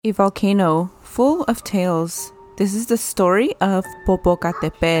A volcano full of tales. This is the story of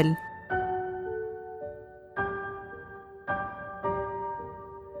Popocatépetl.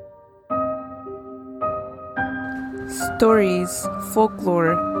 Stories,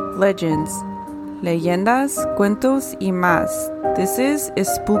 folklore, legends, leyendas, cuentos y más. This is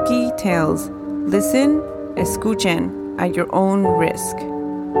Spooky Tales. Listen, escuchen at your own risk.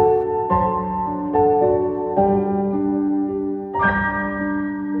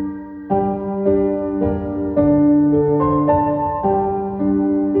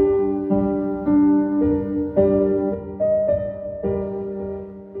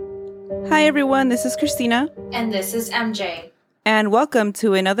 Hi everyone, this is Christina. And this is MJ. And welcome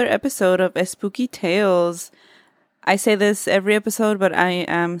to another episode of Spooky Tales. I say this every episode, but I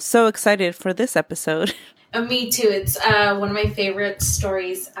am so excited for this episode. Me too. It's one of my favorite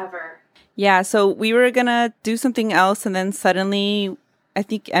stories ever. Yeah, so we were gonna do something else, and then suddenly, I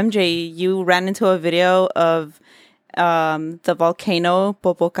think MJ, you ran into a video of the volcano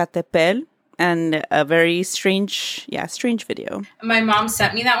Popocatépetl, and a very strange video. My mom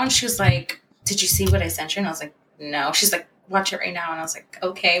sent me that one. She was like, "Did you see what I sent you?" And I was like, "No." She's like, "Watch it right now." And I was like,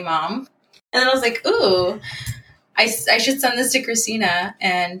 "Okay, Mom." And then I was like, "Ooh, I should send this to Christina,"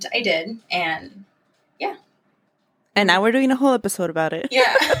 and I did, and yeah. And now we're doing a whole episode about it.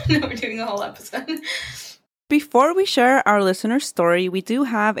 Yeah, now we're doing a whole episode. Before we share our listener story, we do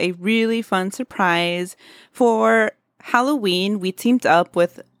have a really fun surprise. For Halloween, we teamed up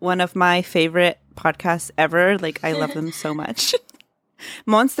with one of my favorite podcasts ever. Like, I love them so much.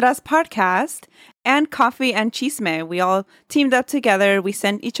 Monstras Podcast and Coffee and Chisme. We all teamed up together. We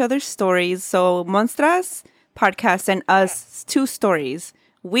sent each other stories. So Monstras Podcast sent us 2 stories.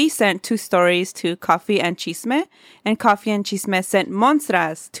 We sent 2 stories to Coffee and Chisme, and Coffee and Chisme sent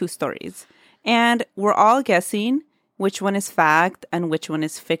Monstras 2 stories. And we're all guessing which one is fact and which one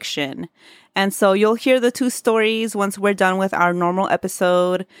is fiction. And so you'll hear the 2 stories once we're done with our normal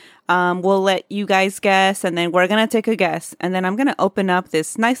episode. We'll let you guys guess, and then we're going to take a guess. And then I'm going to open up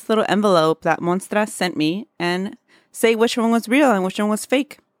this nice little envelope that Monstras sent me and say which one was real and which one was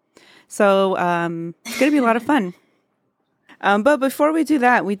fake. So it's going to be a lot of fun. But before we do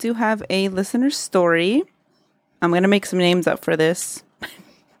that, we do have a listener story. I'm going to make some names up for this.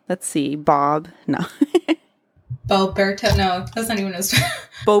 Let's see. Bob. No. Boberto. No, that's not even his.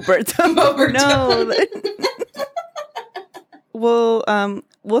 Boberto. Boberto. No.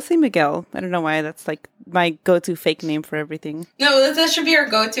 We'll say Miguel. I don't know why. That's like my go-to fake name for everything. No, that should be our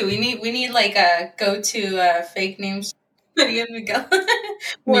go-to. We need like a go-to fake names. Maria and Miguel.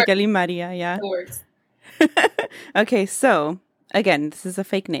 Miguel y Maria, yeah. It works. Okay, so again, this is a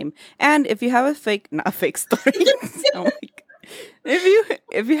fake name, and if you have not a fake story, oh my God.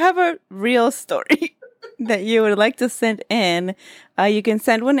 If you have a real story that you would like to send in, you can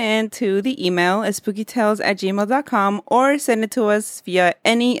send one in to the email spookytales@gmail.com or send it to us via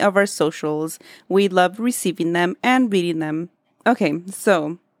any of our socials. We love receiving them and reading them. Okay,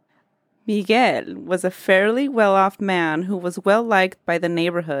 so Miguel was a fairly well-off man who was well-liked by the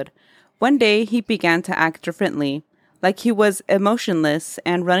neighborhood. One day, he began to act differently, like he was emotionless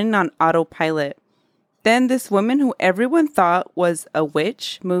and running on autopilot. Then this woman who everyone thought was a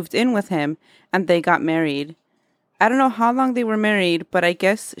witch moved in with him, and they got married. I don't know how long they were married, but I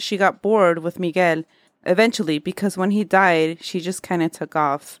guess she got bored with Miguel eventually, because when he died, she just kind of took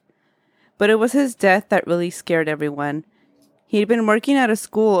off. But it was his death that really scared everyone. He'd been working at a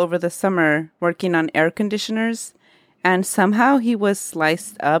school over the summer, working on air conditioners, and somehow he was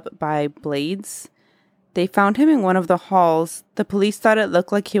sliced up by blades. They found him in one of the halls. The police thought it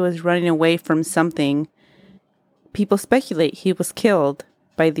looked like he was running away from something. People speculate he was killed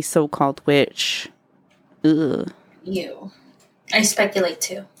by the so-called witch. Ugh. You. I speculate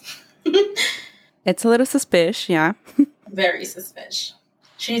too. It's a little suspicious, yeah. Very suspicious.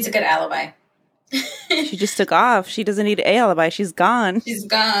 She needs a good alibi. She just took off. She doesn't need an alibi. She's gone. She's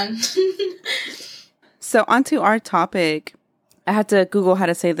gone. So on to our topic. I had to Google how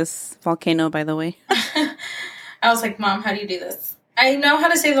to say this volcano, by the way. I was like, Mom, how do you do this? I know how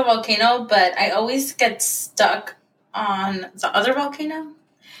to say the volcano, but I always get stuck on the other volcano.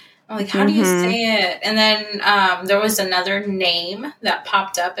 I'm like, how do you say it? And then there was another name that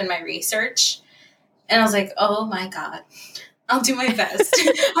popped up in my research. And I was like, oh my God, I'll do my best.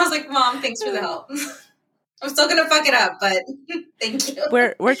 I was like, Mom, thanks for the help. I'm still going to fuck it up, but thank you.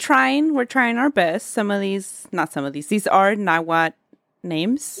 We're trying our best. These are Nahuatl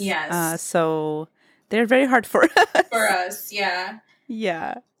names. Yes. So they're very hard for us. For us, yeah.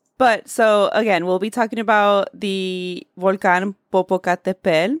 Yeah. But so again, we'll be talking about the Volcán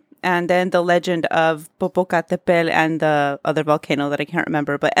Popocatépetl. and then the legend of Popocatépetl and the other volcano that I can't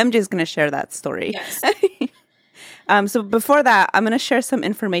remember. But MJ is going to share that story. Yes. So before that, I'm going to share some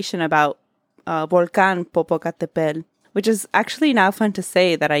information about Volcán Popocatépetl, which is actually now fun to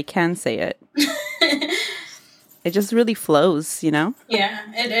say that I can say it. It just really flows, you know?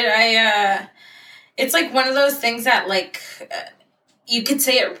 Yeah. It's like one of those things that like you could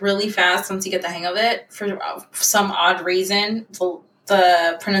say it really fast once you get the hang of it. For some odd reason,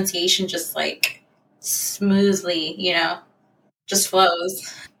 the pronunciation just like smoothly, you know, just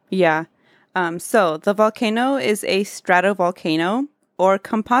flows. Yeah. So the volcano is a stratovolcano or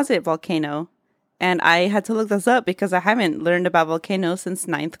composite volcano. And I had to look this up because I haven't learned about volcanoes since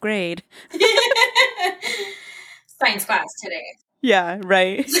 9th grade. Science class today. Yeah,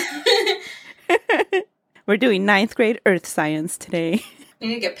 right. We're doing 9th grade earth science today. We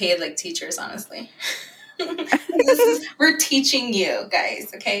need to get paid like teachers, honestly. We're teaching you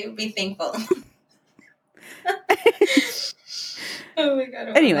guys, okay? Be thankful. Oh my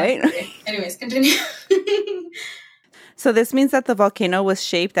God. Anyways, continue. So this means that the volcano was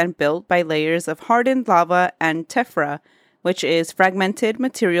shaped and built by layers of hardened lava and tephra, which is fragmented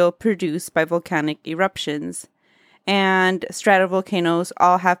material produced by volcanic eruptions. And stratovolcanoes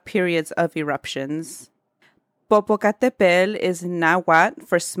all have periods of eruptions. Popocatépetl is Nahuatl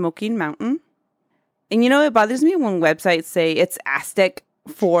for smoking mountain. And you know, it bothers me when websites say it's Aztec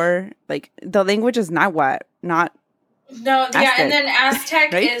for, like, the language is Nahuatl, not No, Aztec. Yeah, and then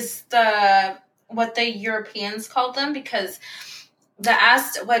Aztec right? is what the Europeans called them, because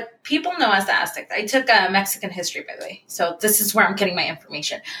what people know as the Aztec. I took Mexican history, by the way, so this is where I'm getting my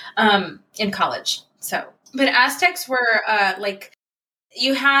information in college. So, but Aztecs were like,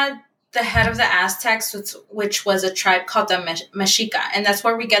 you had the head of the Aztecs, which was a tribe called the Mexica, and that's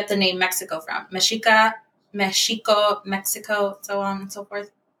where we get the name Mexico from. Mexico, Mexico, so on and so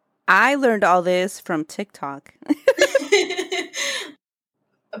forth. I learned all this from TikTok.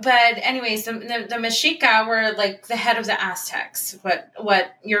 But anyways, the Mexica were like the head of the Aztecs,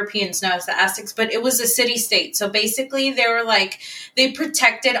 what Europeans know as the Aztecs, but it was a city-state. So basically they were like, they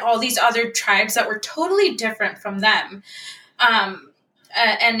protected all these other tribes that were totally different from them.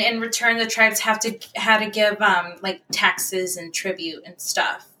 And in return, the tribes had to give like taxes and tribute and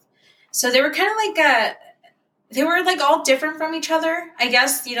stuff. So they were kind of like they were like all different from each other, I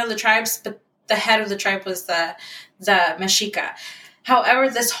guess, you know, the tribes, but the head of the tribe was the Mexica. However,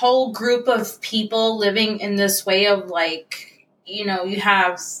 this whole group of people living in this way of like, you know, you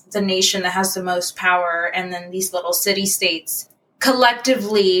have the nation that has the most power and then these little city-states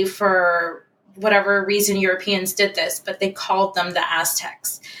collectively, for whatever reason Europeans did this, but they called them the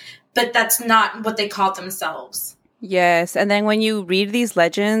Aztecs. But that's not what they called themselves. Yes, and then when you read these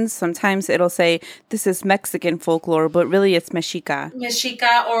legends, sometimes it'll say, this is Mexican folklore, but really it's Mexica.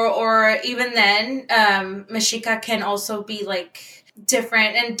 Mexica, or even then, Mexica can also be like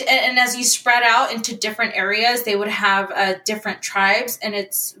different, and as you spread out into different areas, they would have different tribes, and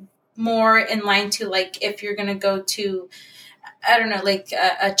it's more in line to like if you're gonna go to, I don't know, like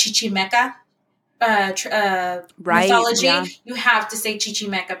a Chichimeca right, mythology, yeah. You have to say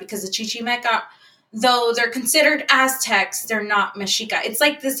Chichimeca, because the Chichimeca, though they're considered Aztecs, they're not Mexica. It's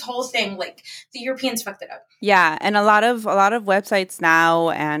like this whole thing, like the Europeans fucked it up. Yeah, and a lot of websites now,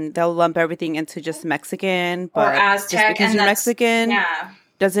 and they'll lump everything into just Mexican, but or Aztec, just because you're Mexican, yeah,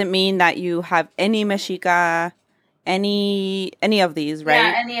 doesn't mean that you have any Mexica, any of these, right?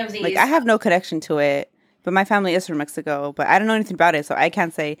 Yeah, any of these. Like, I have no connection to it, but my family is from Mexico, but I don't know anything about it, so I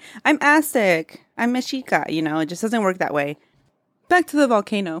can't say I'm Aztec, I'm Mexica. You know, it just doesn't work that way. Back to the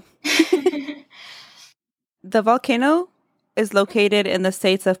volcano. The volcano is located in the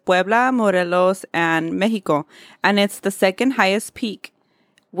states of Puebla, Morelos, and Mexico, and it's the second highest peak,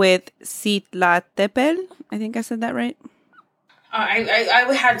 with Citlaltépetl. I think I said that right. I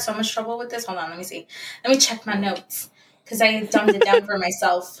had so much trouble with this. Hold on, let me see. Let me check my notes, because I dumbed it down for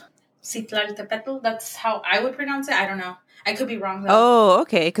myself. Citlaltépetl, that's how I would pronounce it. I don't know. I could be wrong, though. Oh,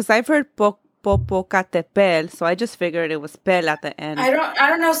 okay, because I've heard Popocatépetl, so I just figured it was pel at the end. I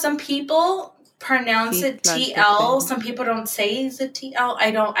don't know. Some people pronounce it TL. Some people don't say the TL.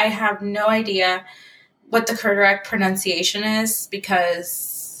 I have no idea what the correct pronunciation is,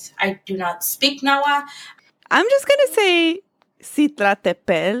 because I do not speak Nahuatl. I'm just going to say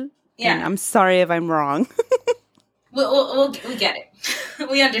Citlaltépetl. Yeah. And I'm sorry if I'm wrong. We get it.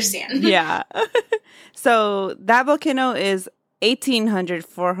 We understand. Yeah. So that volcano is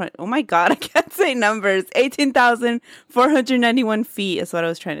 18,400. Oh my God, I can't say numbers. 18,491 feet is what I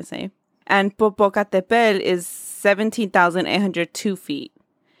was trying to say. And Popocatépetl is 17,802 feet.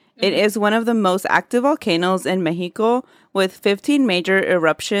 It is one of the most active volcanoes in Mexico, with 15 major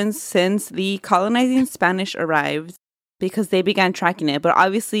eruptions since the colonizing Spanish arrived, because they began tracking it. But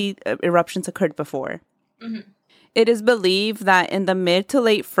obviously, eruptions occurred before. Mm-hmm. It is believed that in the mid to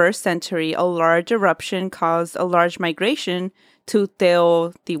late 1st century, a large eruption caused a large migration to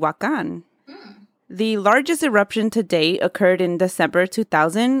Teotihuacan. The largest eruption to date occurred in December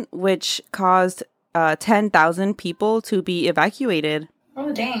 2000, which caused 10,000 people to be evacuated.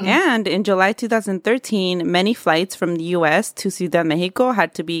 Oh, dang. And in July 2013, many flights from the U.S. to Ciudad Mexico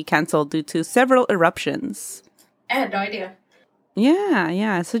had to be canceled due to several eruptions. I had no idea.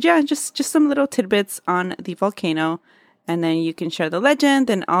 Yeah. So yeah, just some little tidbits on the volcano. And then you can share the legend,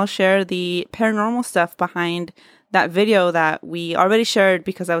 and I'll share the paranormal stuff behind that video that we already shared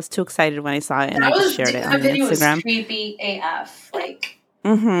because I was too excited when I saw it, and I just shared it on That video Instagram. was creepy AF. Like,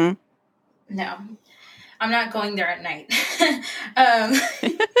 no, I'm not going there at night.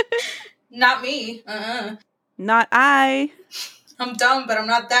 Not me. Not I. I'm dumb, but I'm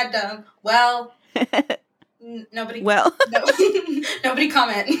not that dumb. Well, nobody. Well, nobody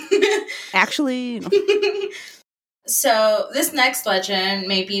comment. Actually, no. So this next legend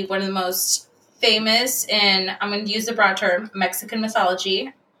may be one of the most famous in, I'm going to use the broad term, Mexican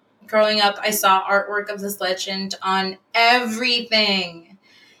mythology. Growing up, I saw artwork of this legend on everything.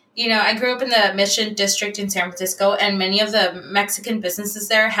 You know, I grew up in the Mission District in San Francisco, and many of the Mexican businesses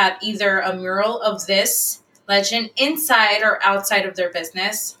there had either a mural of this legend inside or outside of their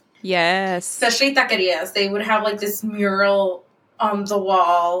business. Yes. Especially taquerias. They would have like this mural on the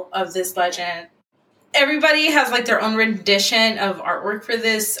wall of this legend. Everybody has like their own rendition of artwork for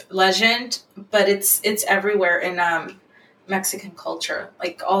this legend, but it's everywhere in Mexican culture.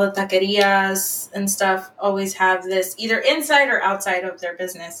 Like all the taquerias and stuff always have this either inside or outside of their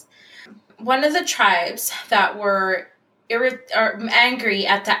business. One of the tribes that were angry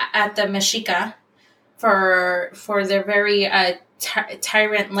at the Mexica for their very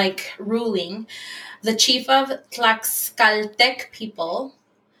tyrant-like ruling, the chief of Tlaxcaltec people,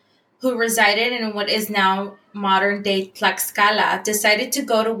 who resided in what is now modern-day Tlaxcala, decided to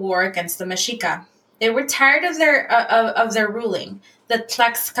go to war against the Mexica. They were tired of their ruling. The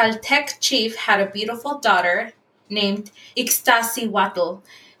Tlaxcaltec chief had a beautiful daughter named Ixtaccíhuatl.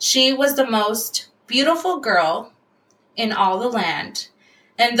 She was the most beautiful girl in all the land.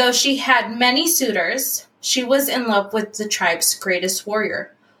 And though she had many suitors, she was in love with the tribe's greatest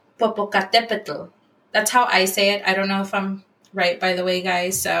warrior, Popocatépetl. That's how I say it. I don't know if I'm right, by the way,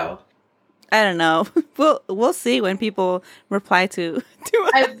 guys, so... I don't know. We'll see when people reply to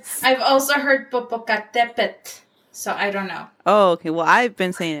us. I've also heard Popocatépetl, so I don't know. Oh, okay. Well, I've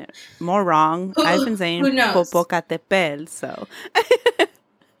been saying it more wrong. I've been saying Popocatépetl, so.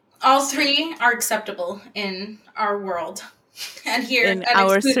 All three are acceptable in our world. And here in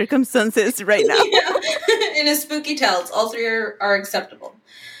our circumstances right now. Yeah. In a Spooky Tales, all three are acceptable.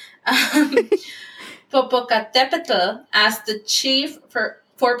 Popocatépetl asked the chief for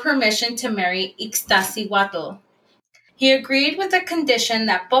permission to marry Ixtaccíhuatl. He agreed with the condition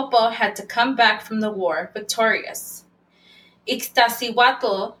that Popo had to come back from the war victorious.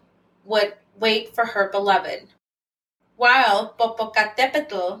 Ixtaccíhuatl would wait for her beloved. While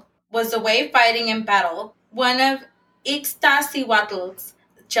Popocatépetl was away fighting in battle, one of Ixtaccíhuatl's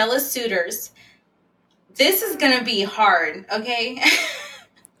jealous suitors... This is going to be hard, okay?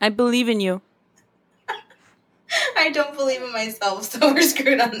 I believe in you. I don't believe in myself, so we're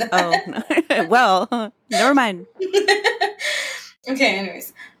screwed on that. Oh, no. Well, never mind. Okay,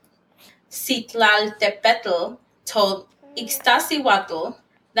 anyways. Citlaltépetl told Ixtaccíhuatl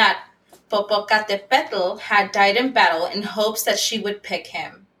that Popocatépetl had died in battle in hopes that she would pick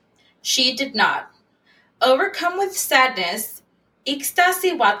him. She did not. Overcome with sadness,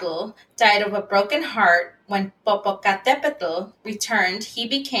 Ixtaccíhuatl died of a broken heart. When Popocatépetl returned, he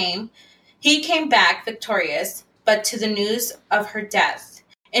came back victorious, but to the news of her death.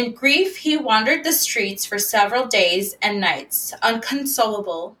 In grief, he wandered the streets for several days and nights,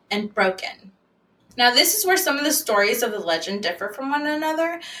 unconsolable and broken. Now, this is where some of the stories of the legend differ from one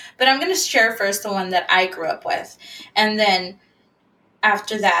another, but I'm going to share first the one that I grew up with, and then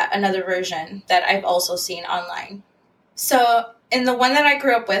after that, another version that I've also seen online. So, in the one that I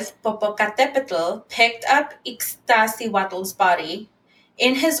grew up with, Popocatépetl picked up Ixtaccíhuatl's body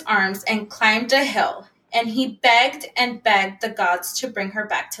in his arms and climbed a hill, and he begged and begged the gods to bring her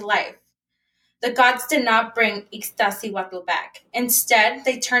back to life. The gods did not bring Ixtaccíhuatl back. Instead,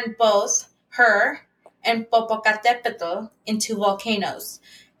 they turned both her and Popocatépetl into volcanoes,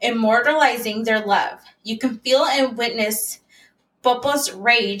 immortalizing their love. You can feel and witness Popo's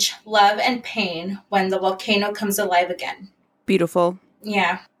rage, love, and pain when the volcano comes alive again. Beautiful.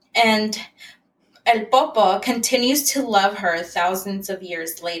 Yeah. And El Popo continues to love her thousands of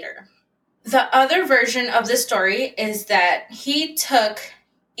years later. The other version of the story is that he took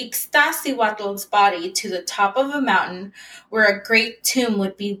Ixtacihuatl's body to the top of a mountain where a great tomb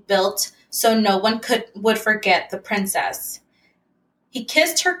would be built so no one would forget the princess. He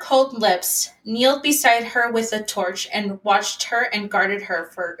kissed her cold lips, kneeled beside her with a torch, and watched her and guarded her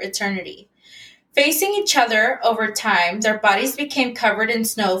for eternity. Facing each other over time, their bodies became covered in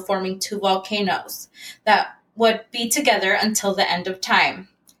snow, forming two volcanoes that would be together until the end of time.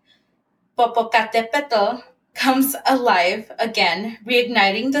 Popocatépetl comes alive again,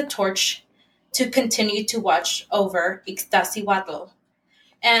 reigniting the torch to continue to watch over Ixtacihuatl.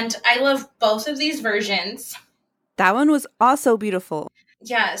 And I love both of these versions. That one was also beautiful.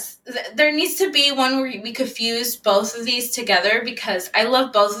 Yes, there needs to be one where we could fuse both of these together because I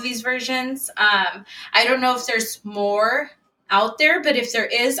love both of these versions. I don't know if there's more out there, but if there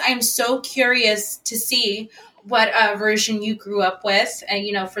is, I'm so curious to see what version you grew up with. And,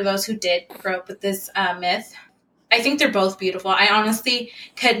 you know, for those who did grow up with this myth, I think they're both beautiful. I honestly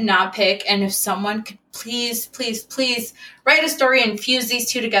could not pick. And if someone could please write a story and fuse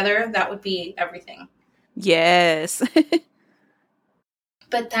these two together, that would be everything. Yes.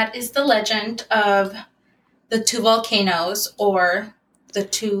 But that is the legend of the two volcanoes or the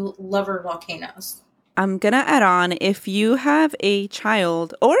two lover volcanoes. I'm going to add on, if you have a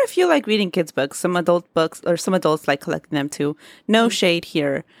child or if you like reading kids' books, some adult books or some adults like collecting them too, no shade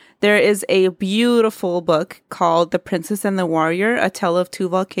here. There is a beautiful book called The Princess and the Warrior, A Tale of Two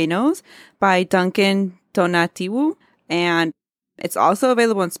Volcanoes by Duncan Tonatiuh. And it's also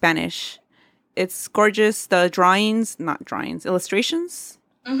available in Spanish. It's gorgeous. The illustrations.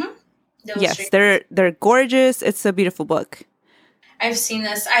 Mm-hmm. Yes, they're gorgeous. It's a beautiful book. I've seen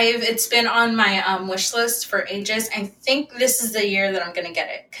this. It's been on my wish list for ages. I think this is the year that I'm going to get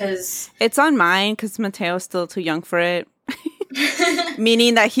it because it's on mine because Mateo's still too young for it.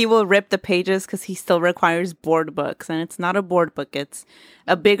 Meaning that he will rip the pages because he still requires board books, and it's not a board book. It's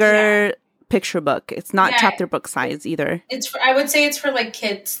a bigger picture book. It's not chapter book size either. I would say it's for like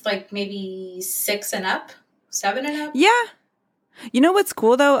kids, like maybe 6 and up, 7 and up. Yeah. You know what's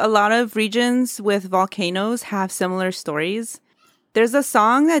cool though? A lot of regions with volcanoes have similar stories. There's a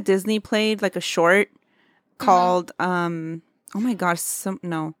song that Disney played, like a short called, oh my gosh,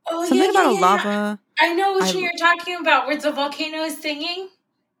 something about a lava. I know which one you're talking about, where the volcano is singing.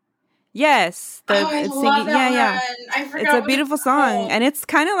 Yes. I love singing. that one. I forgot. It's a beautiful song, and it's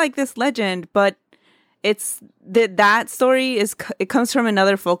kind of like this legend, but it's that story it comes from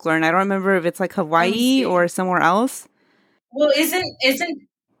another folklore, and I don't remember if it's like Hawaii or somewhere else. Well, isn't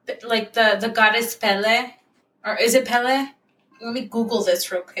like the goddess Pele, or is it Pele? Let me Google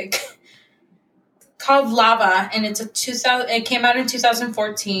this real quick. Called Lava, and it came out in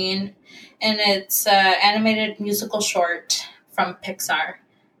 2014, and it's an animated musical short from Pixar.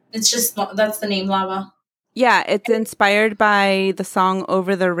 That's the name, Lava. Yeah, it's inspired by the song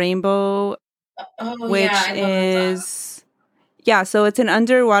Over the Rainbow, which is... Yeah, so it's an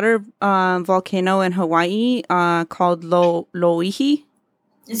underwater volcano in Hawaii called Loihi.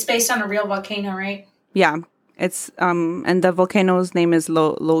 It's based on a real volcano, right? Yeah, it's and the volcano's name is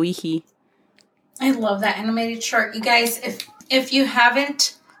Loihi. I love that animated short. You guys, if you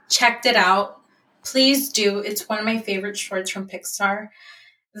haven't checked it out, please do. It's one of my favorite shorts from Pixar.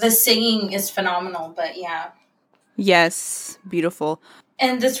 The singing is phenomenal, but yeah. Yes, beautiful.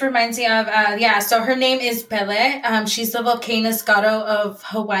 And this reminds me of, so her name is Pele. She's the volcanus Gato of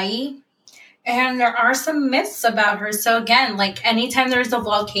Hawaii. And there are some myths about her. So again, like anytime there's a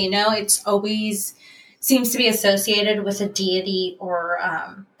volcano, it's always seems to be associated with a deity or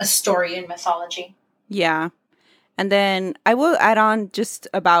a story in mythology. Yeah. And then I will add on just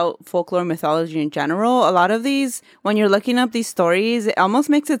about folklore mythology in general. A lot of these, when you're looking up these stories, it almost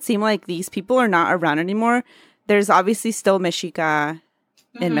makes it seem like these people are not around anymore. There's obviously still Mexica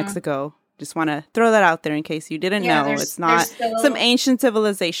in Mexico. Just want to throw that out there in case you didn't know. It's not some ancient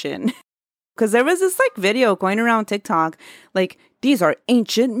civilization. Because there was this like video going around TikTok, like, these are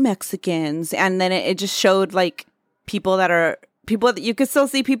ancient Mexicans. And then it just showed like people that you could still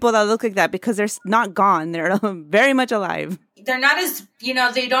see people that look like that because they're not gone. They're very much alive. They're not as,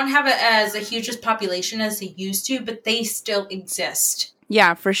 they don't have as a huge population as they used to, but they still exist.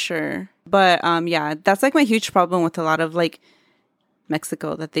 Yeah, for sure. But that's like my huge problem with a lot of like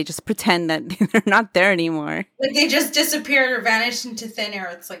Mexico, that they just pretend that they're not there anymore. Like they just disappeared or vanished into thin air.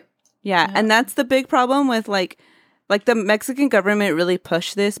 It's like, yeah, and that's the big problem with like the Mexican government really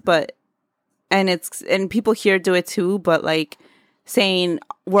pushed this, and people here do it too, but like saying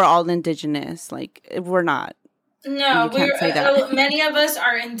we're all indigenous, like we're not. No, You can't say that. many of us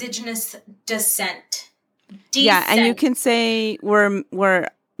are indigenous descent. Yeah, and you can say we're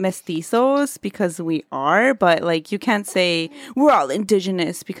mestizos because we are, but like you can't say we're all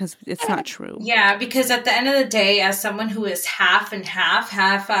indigenous because it's not true. Yeah, because at the end of the day, as someone who is half and half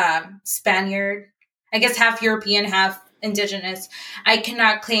Spaniard, I guess half European, half indigenous, I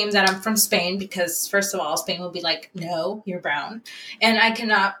cannot claim that I'm from Spain because, first of all, Spain will be like, no, you're brown. And I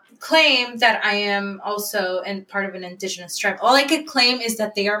cannot claim that I am also part of an indigenous tribe. All I could claim is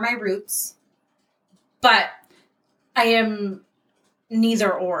that they are my roots, but I am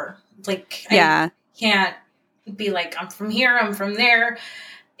neither or. Like, yeah. I can't be like, I'm from here, I'm from there.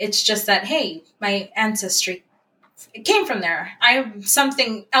 It's just that, hey, my ancestry came from there. I am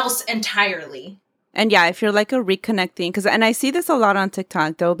something else entirely. And yeah, if you're like a reconnecting, and I see this a lot on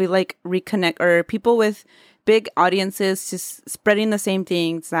TikTok, there'll be like reconnect or people with big audiences just spreading the same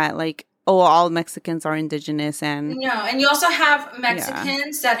things that like, oh, all Mexicans are indigenous. And no, and you also have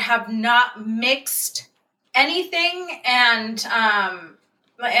Mexicans that have not mixed anything. And I'm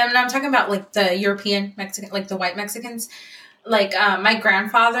talking about like the European Mexican, like the white Mexicans. Like my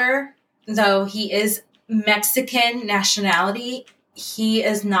grandfather, though he is Mexican nationality, he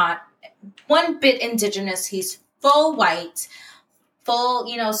is not one bit indigenous. He's full white, full,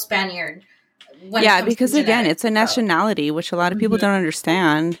 Spaniard. Because again, it's a nationality, which a lot of people don't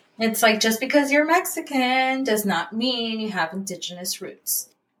understand. It's like, just because you're Mexican does not mean you have indigenous roots.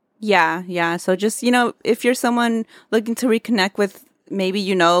 Yeah. So just, if you're someone looking to reconnect with,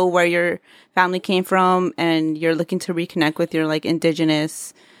 maybe where your family came from and you're looking to reconnect with your like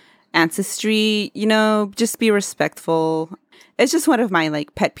indigenous ancestry, just be respectful. It's just one of my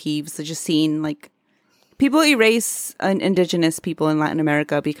like pet peeves, just seeing like people erase indigenous people in Latin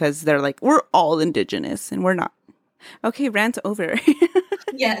America because they're like, we're all indigenous and we're not. Okay, rant over.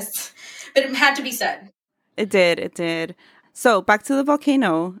 Yes, but it had to be said. It did. So back to the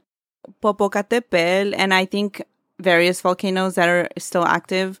volcano, Popocatépetl, and I think various volcanoes that are still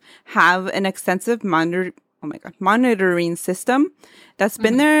active have an extensive monitoring system that's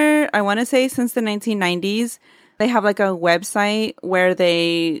been there, I want to say, since the 1990s. They have like a website where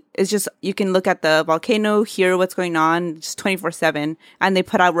you can look at the volcano, hear what's going on just 24/7. And they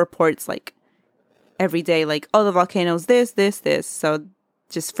put out reports like every day, like, oh, the volcano's this. So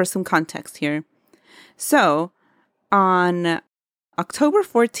just for some context here. So on October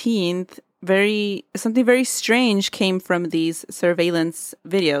 14th, something very strange came from these surveillance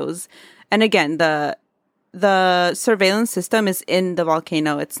videos. And again, the surveillance system is in the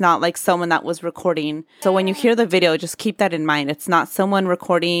volcano. It's not like someone that was recording. So when you hear the video, just keep that in mind. It's not someone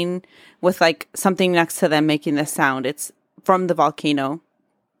recording with like something next to them making the sound. It's from the volcano.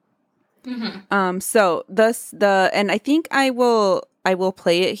 Mm-hmm. So and I think I will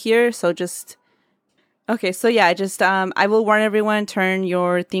play it here. So just, okay. So yeah, I will warn everyone, turn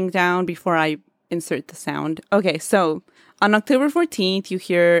your thing down before I insert the sound. Okay. So on October 14th, you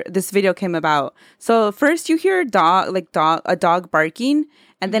hear this video came about. So first you hear a dog barking.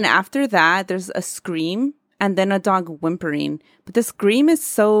 And then after that, there's a scream and then a dog whimpering. But the scream is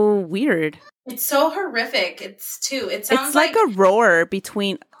so weird. It's so horrific. It sounds it's like a roar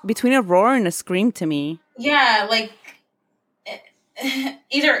between a roar and a scream to me. Yeah, like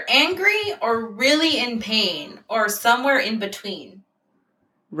either angry or really in pain or somewhere in between.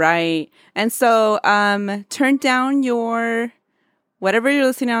 Right. And so turn down your whatever you're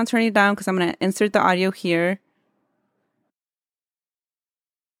listening on, turn it down because I'm going to insert the audio here.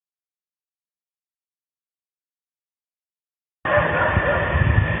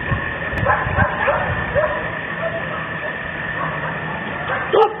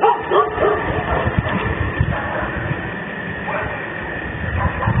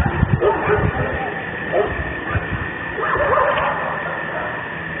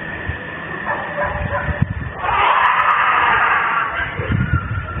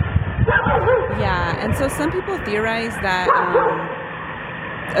 And so some people theorize that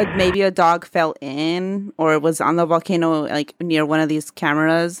maybe a dog fell in or was on the volcano, like near one of these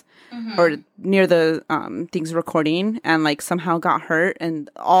cameras or near the things recording and like somehow got hurt. And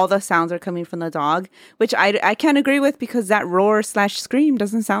all the sounds are coming from the dog, which I can't agree with because that roar / scream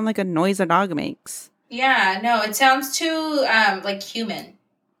doesn't sound like a noise a dog makes. Yeah, no, it sounds too like human.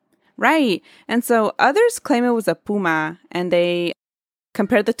 Right. And so others claim it was a puma and they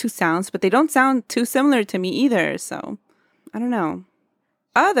compare the two sounds, but they don't sound too similar to me either. So I don't know.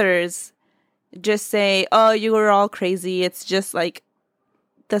 Others just say, oh, you were all crazy. It's just like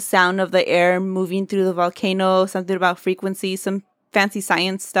the sound of the air moving through the volcano, something about frequency, some fancy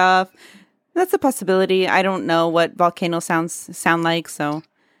science stuff. That's a possibility. I don't know what volcano sounds sound like, so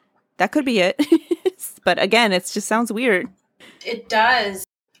that could be it. exists. But again, it just sounds weird. It does.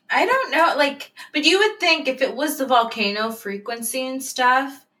 I don't know, like, but you would think if it was the volcano frequency and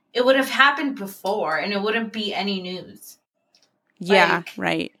stuff, it would have happened before and it wouldn't be any news. Yeah, Like,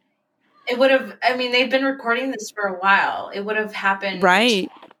 right. It would have, I mean, they've been recording this for a while. It would have happened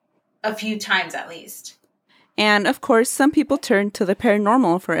a few times at least. And of course, some people turn to the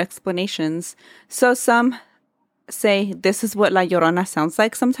paranormal for explanations. So some say this is what La Llorona sounds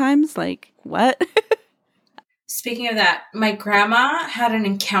like sometimes. Like, what? Speaking of that, my grandma had an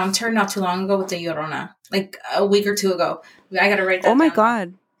encounter not too long ago with the Llorona, like a week or two ago. I got to write that down. Oh my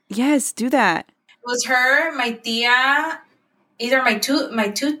God. Yes, do that. It was her, my tia, either my two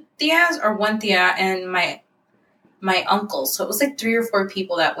tias or one tia, and my uncle. So it was like 3 or 4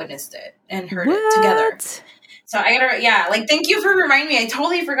 people that witnessed it and heard it together. So I gotta, like, thank you for reminding me. I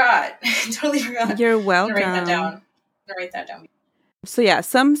totally forgot. You're welcome. I'm gonna write that down. So yeah,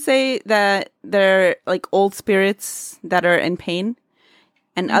 some say that they're like old spirits that are in pain,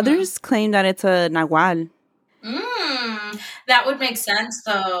 and others claim that it's a nahual. That would make sense,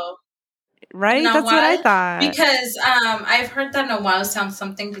 though. Right? Nahual, that's what I thought. Because I've heard that nahual sounds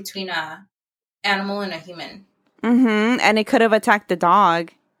something between a animal and a human. And it could have attacked the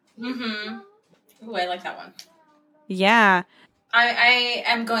dog. Ooh, I like that one. Yeah. I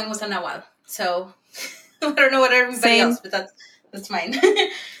am going with a nahual, so I don't know what everybody else, but that's mine.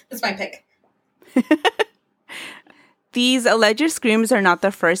 That's my pick. These alleged screams are not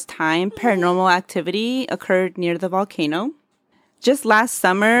the first time paranormal activity occurred near the volcano. Just last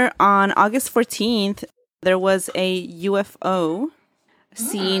summer, on August 14th, there was a UFO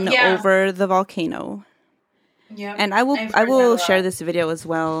seen over the volcano. Yeah, and I will share this video as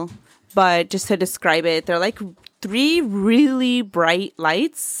well. But just to describe it, they're like 3 really bright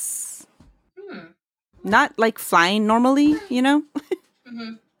lights. Not like flying normally, you know?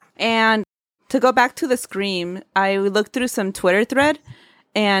 And to go back to the scream, I looked through some Twitter thread,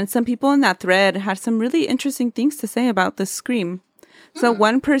 and some people in that thread had some really interesting things to say about the scream. So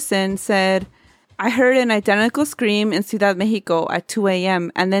one person said, I heard an identical scream in Ciudad Mexico at 2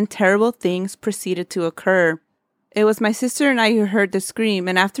 a.m. and then terrible things proceeded to occur. It was my sister and I who heard the scream,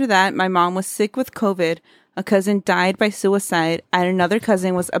 and after that, my mom was sick with COVID, a cousin died by suicide, and another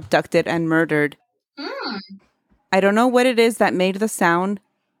cousin was abducted and murdered. I don't know what it is that made the sound,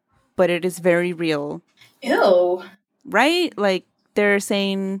 but it is very real. Ew. Right? Like, they're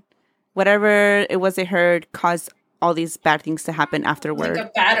saying whatever it was they heard caused all these bad things to happen afterward. Like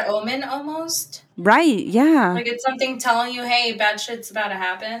a bad omen, almost? Right, yeah. Like it's something telling you, hey, bad shit's about to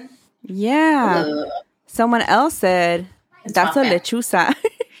happen? Yeah. Ugh. Someone else said, that's a lechuza.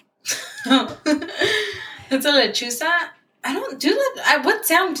 It's a lechuza? I don't do that. What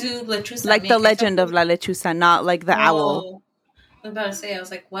sound do lechuza like make? The legend of La Lechuza, not like the owl. I was about to say, I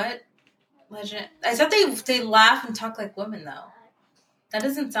was like, what? Legend? I thought they laugh and talk like women, though. That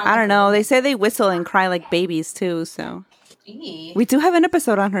doesn't sound I don't know. They say they whistle and cry like babies, too, so. We do have an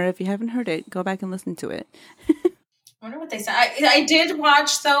episode on her. If you haven't heard it, go back and listen to it. I wonder what they said. I did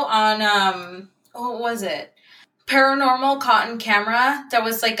watch, though, on, what was it? Paranormal Cotton Camera. That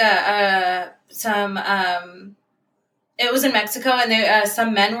was like it was in Mexico, and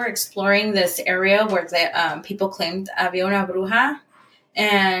some men were exploring this area where people claimed había una bruja.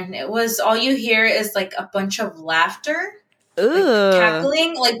 And it was, all you hear is like a bunch of laughter. Like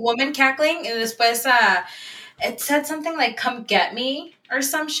cackling, like woman cackling. And después, it said something like, come get me, or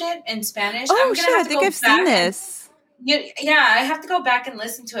some shit in Spanish. Oh, shit, I think I've seen this. Yeah, I have to go back and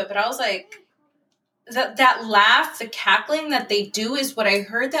listen to it. But I was like, that laugh, the cackling that they do is what I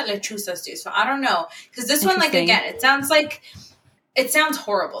heard that lechuzas do. So I don't know. Because this one, like, again, it sounds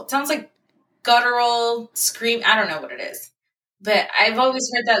horrible. It sounds like guttural scream. I don't know what it is. But I've always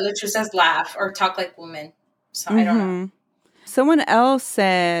heard that lechuzas laugh or talk like women. So I don't know. Someone else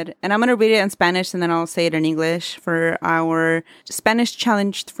said, and I'm going to read it in Spanish and then I'll say it in English for our Spanish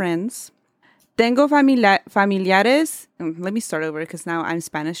challenged friends. Tengo familiares. Let me start over because now I'm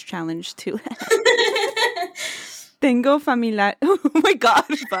Spanish challenged too. Tengo familiares. Oh my God,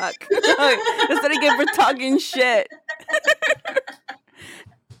 fuck. That's what I get for talking shit.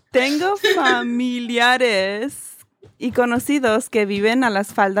 Tengo familiares y conocidos que viven a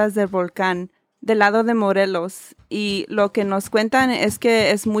las faldas del volcán del lado de Morelos, y lo que nos cuentan es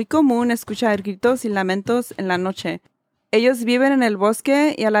que es muy común escuchar gritos y lamentos en la noche. Ellos viven en el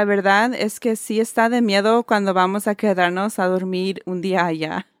bosque y la verdad es que sí está de miedo cuando vamos a quedarnos a dormir un día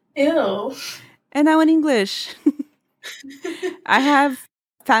allá. Ew. And now in English. I have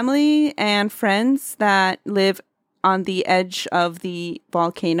family and friends that live on the edge of the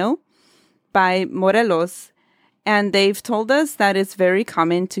volcano by Morelos. And they've told us that it's very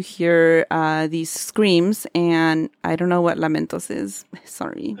common to hear these screams, and I don't know what lamentos is.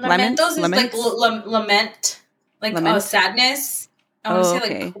 Sorry. Lamentos is Laments? like lament, like Lament? sadness. I want to say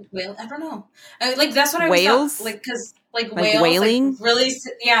okay. like wail. I don't know. Like that's what I Wails? was like, because like Like wails, wailing? like really,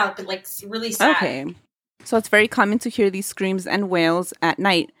 yeah, but like really sad. Okay. So it's very common to hear these screams and wails at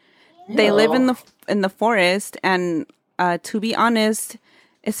night. They live in the forest, and to be honest,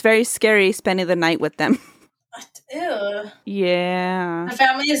 it's very scary spending the night with them. Ew. Yeah. The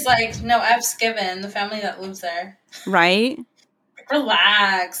family is like, no F's given. The family that lives there. Right? Like,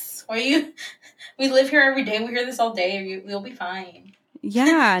 relax. We live here every day. We hear this all day. We'll be fine.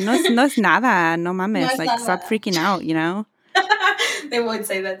 Yeah. No es nada. No mames. No es like, nada. stop freaking out, you know? They would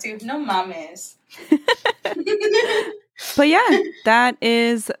say that too. No mames. But yeah, that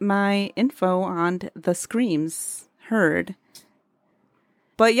is my info on the screams heard.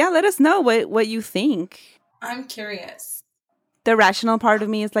 But yeah, let us know what you think. I'm curious. The rational part of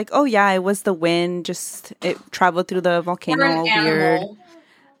me is like, oh yeah, it was the wind, just it traveled through the volcano, Or an all animal. weird.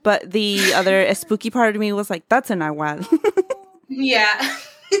 But the other spooky part of me was like, that's a nahual. Yeah.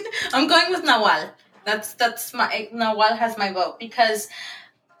 I'm going with Nawal. That's my Nawal has my vote, because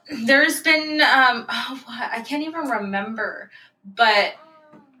there's been I can't even remember, but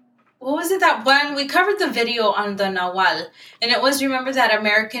what was it that one we covered the video on the Nawal, and it was, remember that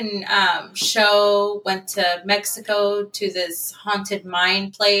American show went to Mexico to this haunted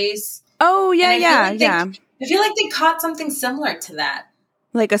mine place? Oh yeah, I feel like they caught something similar to that.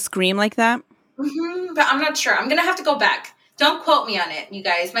 Like a scream like that? Mm-hmm, but I'm not sure. I'm gonna have to go back. Don't quote me on it, you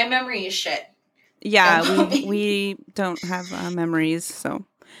guys. My memory is shit. Yeah, we don't have memories, so.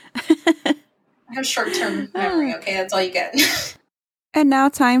 I have short-term memory, okay? That's all you get. And now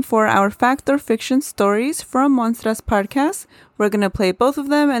time for our fact or fiction stories from Monstras Podcast. We're going to play both of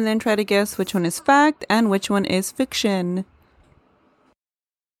them and then try to guess which one is fact and which one is fiction.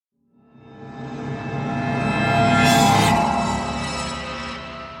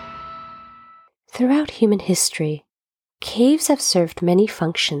 Throughout human history, caves have served many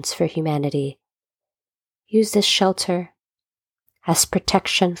functions for humanity. Used as shelter, as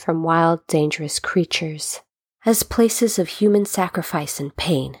protection from wild, dangerous creatures, as places of human sacrifice and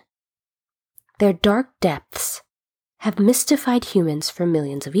pain. Their dark depths have mystified humans for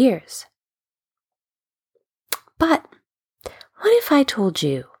millions of years. But what if I told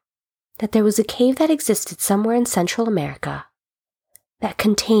you that there was a cave that existed somewhere in Central America that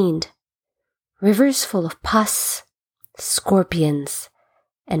contained rivers full of pus, scorpions,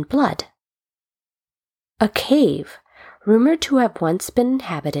 and blood? A cave rumored to have once been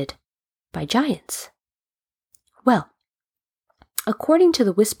inhabited by giants. Well, according to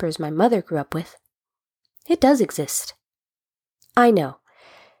the whispers my mother grew up with, it does exist. I know,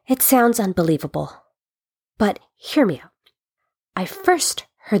 it sounds unbelievable, but hear me out. I first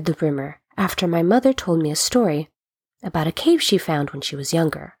heard the rumor after my mother told me a story about a cave she found when she was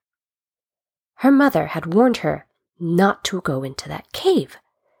younger. Her mother had warned her not to go into that cave,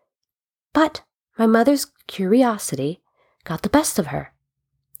 but my mother's curiosity got the best of her,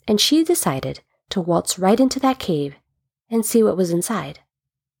 and she decided to waltz right into that cave and see what was inside.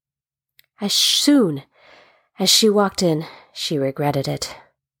 As soon as she walked in, she regretted it.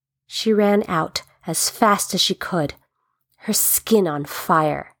 She ran out as fast as she could, her skin on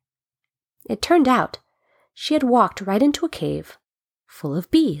fire. It turned out she had walked right into a cave full of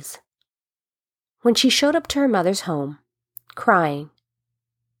bees. When she showed up to her mother's home, crying,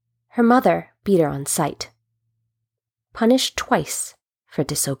 her mother beat her on sight, punished twice for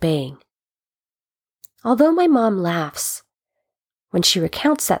disobeying. Although my mom laughs when she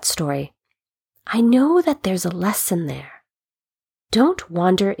recounts that story, I know that there's a lesson there. Don't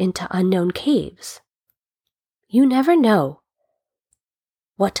wander into unknown caves. You never know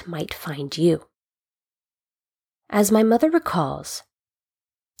what might find you. As my mother recalls,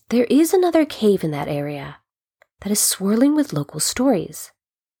 there is another cave in that area that is swirling with local stories.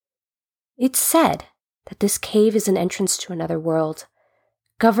 It's said that this cave is an entrance to another world,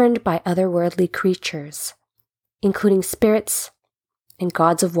 governed by otherworldly creatures, including spirits and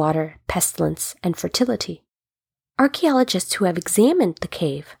gods of water, pestilence, and fertility. Archaeologists who have examined the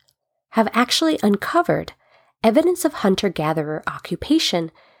cave have actually uncovered evidence of hunter-gatherer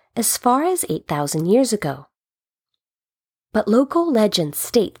occupation as far as 8,000 years ago. But local legend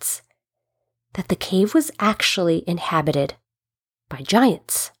states that the cave was actually inhabited by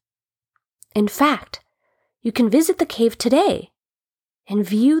giants. In fact, you can visit the cave today and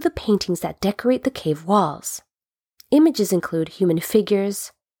view the paintings that decorate the cave walls. Images include human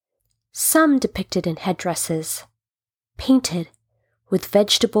figures, some depicted in headdresses, painted with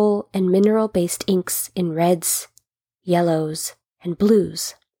vegetable and mineral-based inks in reds, yellows, and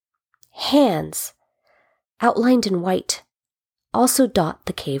blues. Hands, outlined in white, also dot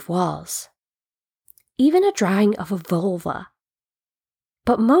the cave walls. Even a drawing of a vulva.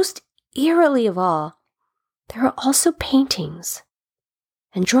 But most eerily of all, there are also paintings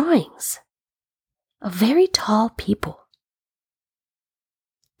and drawings of very tall people.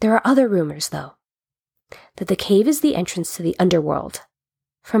 There are other rumors, though, that the cave is the entrance to the underworld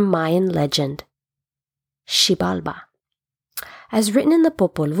from Mayan legend, Xibalba. As written in the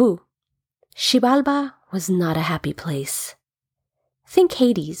Popol Vuh, Xibalba was not a happy place. Think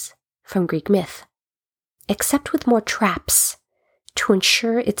Hades from Greek myth, except with more traps to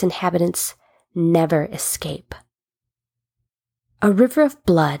ensure its inhabitants never escape. A river of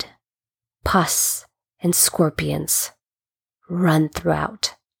blood, pus, and scorpions run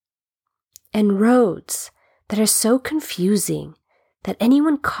throughout, and roads that are so confusing that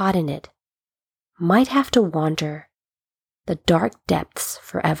anyone caught in it might have to wander the dark depths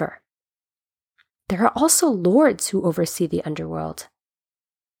forever. There are also lords who oversee the underworld,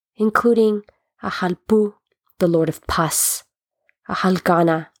 including Ahalpu, the lord of pus,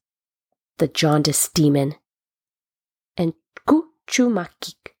 Ahalgana, the jaundice demon, and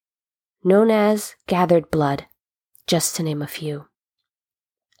Kuchumakik, known as gathered blood, just to name a few.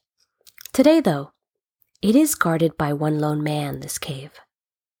 Today, though, it is guarded by one lone man, this cave.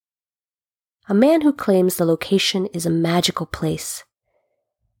 A man who claims the location is a magical place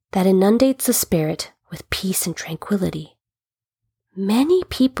that inundates the spirit with peace and tranquility. Many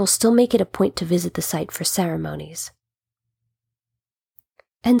people still make it a point to visit the site for ceremonies,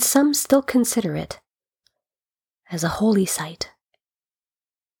 and some still consider it as a holy site.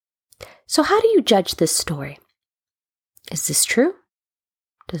 So how do you judge this story? Is this true?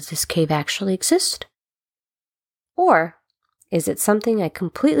 Does this cave actually exist? Or is it something I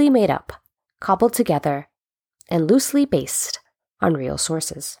completely made up, cobbled together, and loosely based on real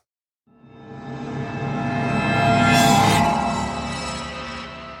sources?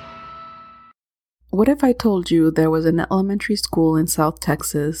 What if I told you there was an elementary school in South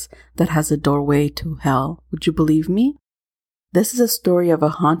Texas that has a doorway to hell? Would you believe me? This is a story of a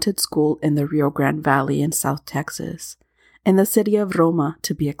haunted school in the Rio Grande Valley in South Texas, in the city of Roma,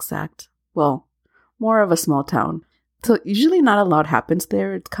 to be exact. Well, more of a small town. So usually not a lot happens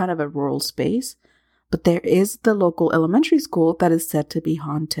there. It's kind of a rural space. But there is the local elementary school that is said to be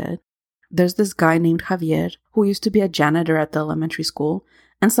haunted. There's this guy named Javier who used to be a janitor at the elementary school,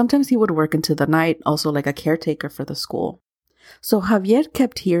 and sometimes he would work into the night, also like a caretaker for the school. So Javier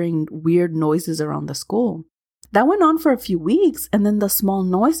kept hearing weird noises around the school. That went on for a few weeks, and then the small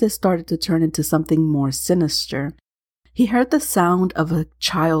noises started to turn into something more sinister. He heard the sound of a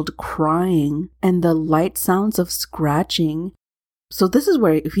child crying and the light sounds of scratching. So this is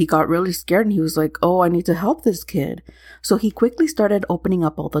where he got really scared, and he was like, oh, I need to help this kid. So he quickly started opening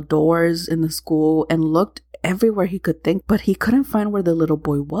up all the doors in the school and looked everywhere he could think, but he couldn't find where the little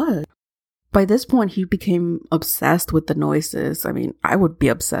boy was. By this point, he became obsessed with the noises. I mean, I would be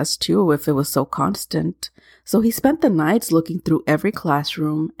obsessed too if it was so constant. So he spent the nights looking through every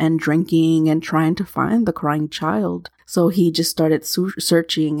classroom and drinking and trying to find the crying child. So he just started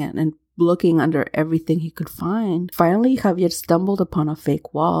searching and looking under everything he could find. Finally, Javier stumbled upon a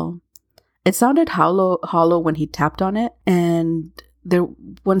fake wall. It sounded hollow when he tapped on it, and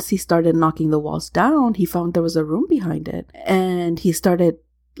once he started knocking the walls down, he found there was a room behind it. And he started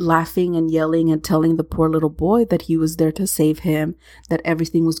laughing and yelling and telling the poor little boy that he was there to save him, that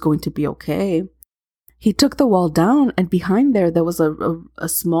everything was going to be okay. He took the wall down, and behind there was a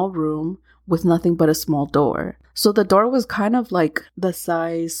small room with nothing but a small door. So the door was kind of like the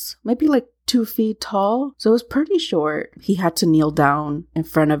size, maybe like 2 feet tall. So it was pretty short. He had to kneel down in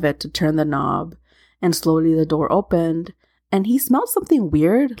front of it to turn the knob, and slowly the door opened. And he smelled something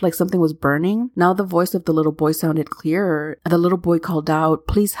weird, like something was burning. Now the voice of the little boy sounded clearer. The little boy called out,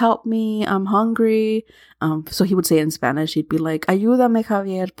 please help me, I'm hungry. So he would say in Spanish, he'd be like, ayúdame,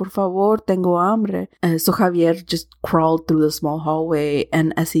 Javier, por favor, tengo hambre. So Javier just crawled through the small hallway,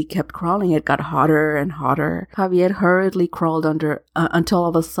 and as he kept crawling, it got hotter and hotter. Javier hurriedly crawled under until all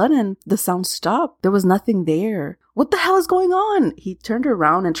of a sudden, the sound stopped. There was nothing there. What the hell is going on? He turned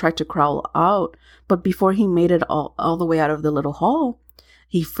around and tried to crawl out, but before he made it all the way out of the little hall,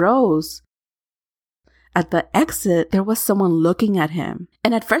 he froze. At the exit, there was someone looking at him.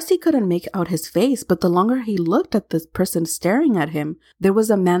 And at first he couldn't make out his face, but the longer he looked at this person staring at him, there was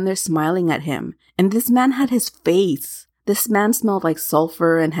a man there smiling at him. And this man had his face. This man smelled like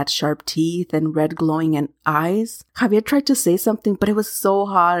sulfur and had sharp teeth and red glowing eyes. Javier tried to say something, but it was so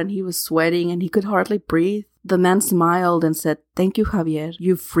hot and he was sweating and he could hardly breathe. The man smiled and said, thank you, Javier.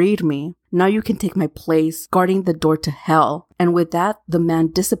 You freed me. Now you can take my place, guarding the door to hell. And with that, the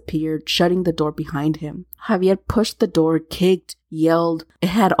man disappeared, shutting the door behind him. Javier pushed the door, kicked, yelled. It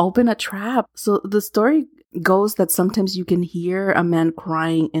had opened a trap. So the story goes that sometimes you can hear a man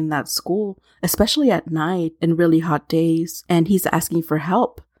crying in that school, especially at night in really hot days. And he's asking for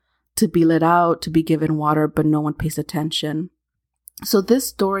help, to be let out, to be given water, but no one pays attention. So this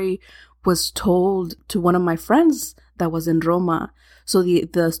story was told to one of my friends that was in Roma. So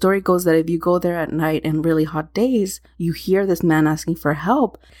the story goes that if you go there at night in really hot days, you hear this man asking for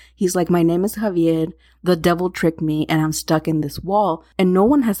help. He's like, my name is Javier. The devil tricked me and I'm stuck in this wall. And no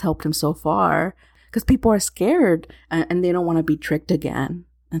one has helped him so far because people are scared and they don't want to be tricked again.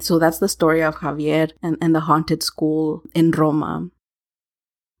 And so that's the story of Javier and the haunted school in Roma.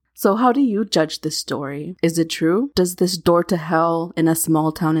 So how do you judge this story? Is it true? Does this door to hell in a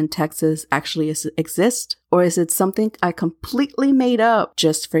small town in Texas actually exist? Or is it something I completely made up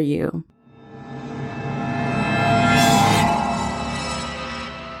just for you?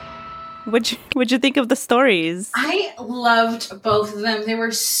 What'd you think of the stories? I loved both of them. They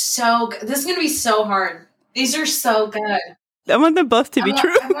were so good. This is going to be so hard. These are so good. I want them both to be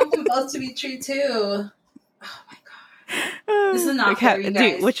true. I want them both to be true, too. Oh, my God. This is not fair, you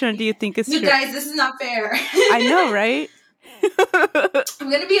guys. Which one do you think is true? You guys, this is not fair. I know, right? I'm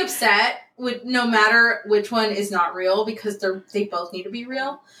going to be upset with no matter which one is not real because they both need to be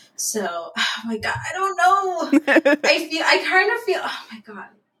real. So, oh, my God. I don't know. I kind of feel, oh, my God.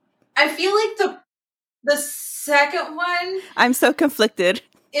 I feel like the second one... I'm so conflicted.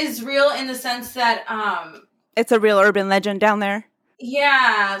 ...is real in the sense that... it's a real urban legend down there.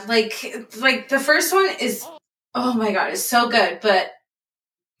 Yeah, like the first one is... Oh my God, it's so good. But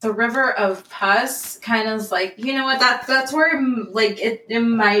the River of Pus kind of is like, you know what? That's where like it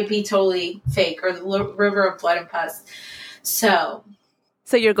might be totally fake, or the River of Blood and Pus. So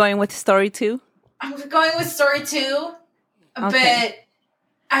you're going with story 2? I'm going with story 2, okay. But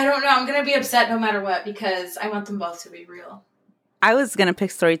I don't know. I'm gonna be upset no matter what because I want them both to be real. I was gonna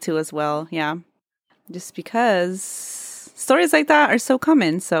pick story 2 as well. Yeah, just because stories like that are so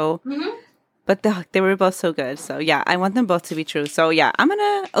common. So. Mm-hmm. But they were both so good. So, yeah, I want them both to be true. So, yeah, I'm going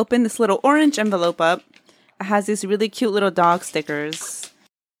to open this little orange envelope up. It has these really cute little dog stickers.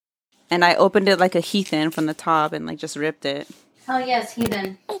 And I opened it like a heathen from the top and, like, just ripped it. Oh, yes,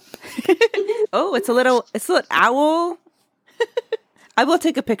 heathen. Oh, it's a little owl. I will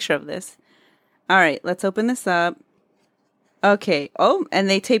take a picture of this. All right, let's open this up. Okay. Oh, and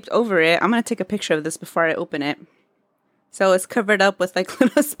they taped over it. I'm going to take a picture of this before I open it. So it's covered up with, like,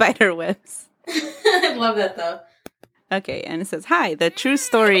 little spider webs. I love that, though. Okay, and it says, hi, the true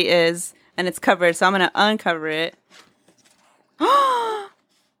story is, and it's covered, so I'm going to uncover it.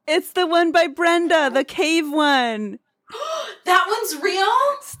 It's the one by Brenda, the cave one. That one's real?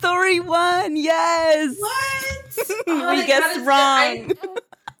 Story 1, yes. What? We guessed wrong.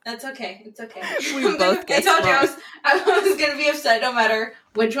 That's okay. It's okay. We both guessed wrong. I was going to be upset no matter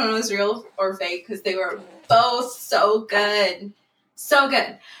which one was real or fake, because they were both so good. So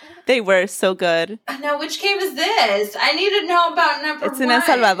good. They were so good. Now, which cave is this? I need to know about number 1. It's in El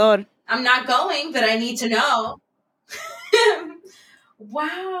Salvador. I'm not going, but I need to know.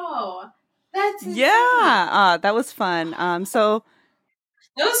 Wow. That's insane. Yeah. That was fun. So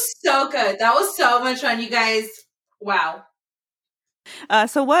that was so good. That was so much fun, you guys. Wow.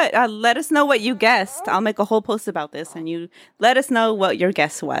 So what? Let us know what you guessed. I'll make a whole post about this, and you let us know what your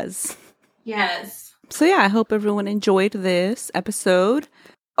guess was. Yes. So yeah, I hope everyone enjoyed this episode.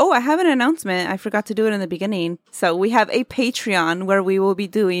 Oh, I have an announcement. I forgot to do it in the beginning. So we have a Patreon where we will be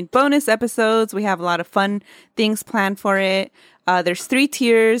doing bonus episodes. We have a lot of fun things planned for it. There's 3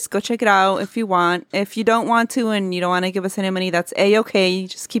 tiers. Go check it out if you want. If you don't want to and you don't want to give us any money, that's A-okay.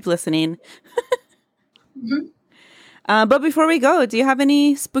 Just keep listening. Mm-hmm. But before we go, do you have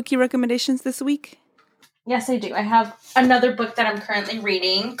any spooky recommendations this week? Yes, I do. I have another book that I'm currently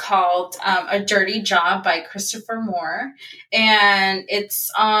reading called A Dirty Job by Christopher Moore. And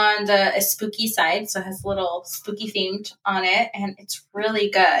it's on the spooky side, so it has a little spooky themed on it. And it's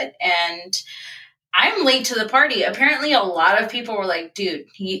really good. And I'm late to the party. Apparently, a lot of people were like, dude,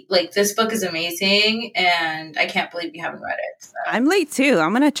 this book is amazing. And I can't believe you haven't read it. So. I'm late, too.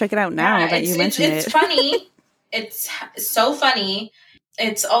 I'm going to check it out now that you mentioned it. It's funny. It's so funny.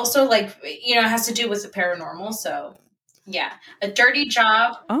 It's also it has to do with the paranormal. So, yeah. A Dirty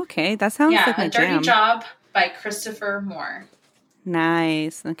Job. Okay, that sounds like my jam. A Dirty Job by Christopher Moore.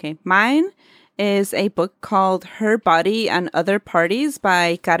 Nice. Okay. Mine is a book called Her Body and Other Parties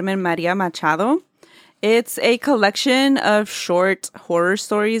by Carmen Maria Machado. It's a collection of short horror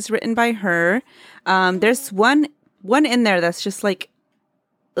stories written by her. There's one in there that's just like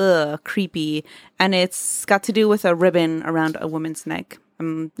creepy. And it's got to do with a ribbon around a woman's neck.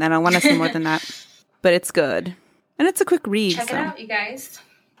 And I want to say more than that, but it's good. And it's a quick read. Check it out, you guys.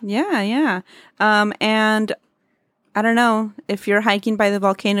 Yeah. And I don't know, if you're hiking by the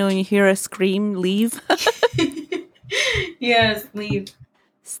volcano and you hear a scream, leave. Yes, leave.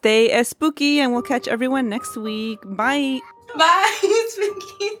 Stay spooky, and we'll catch everyone next week. Bye. Bye,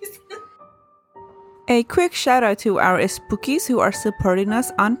 spookies. A quick shout out to our spookies who are supporting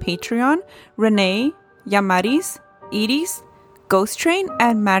us on Patreon: Renee, Yamaris, Edis, Ghost Train,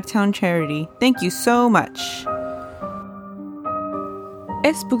 and Madtown Charity. Thank you so much.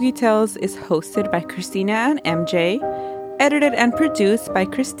 Spooky Tales is hosted by Christina and MJ, edited and produced by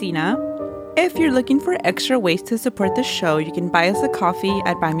Christina. If you're looking for extra ways to support the show, you can buy us a coffee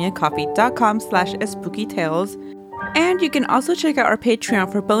at buymeacoffee.com/spookytales. And you can also check out our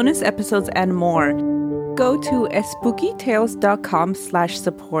Patreon for bonus episodes and more. Go to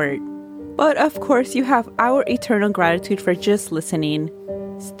spookytales.com/support. But of course, you have our eternal gratitude for just listening.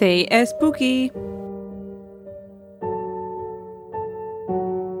 Stay spooky.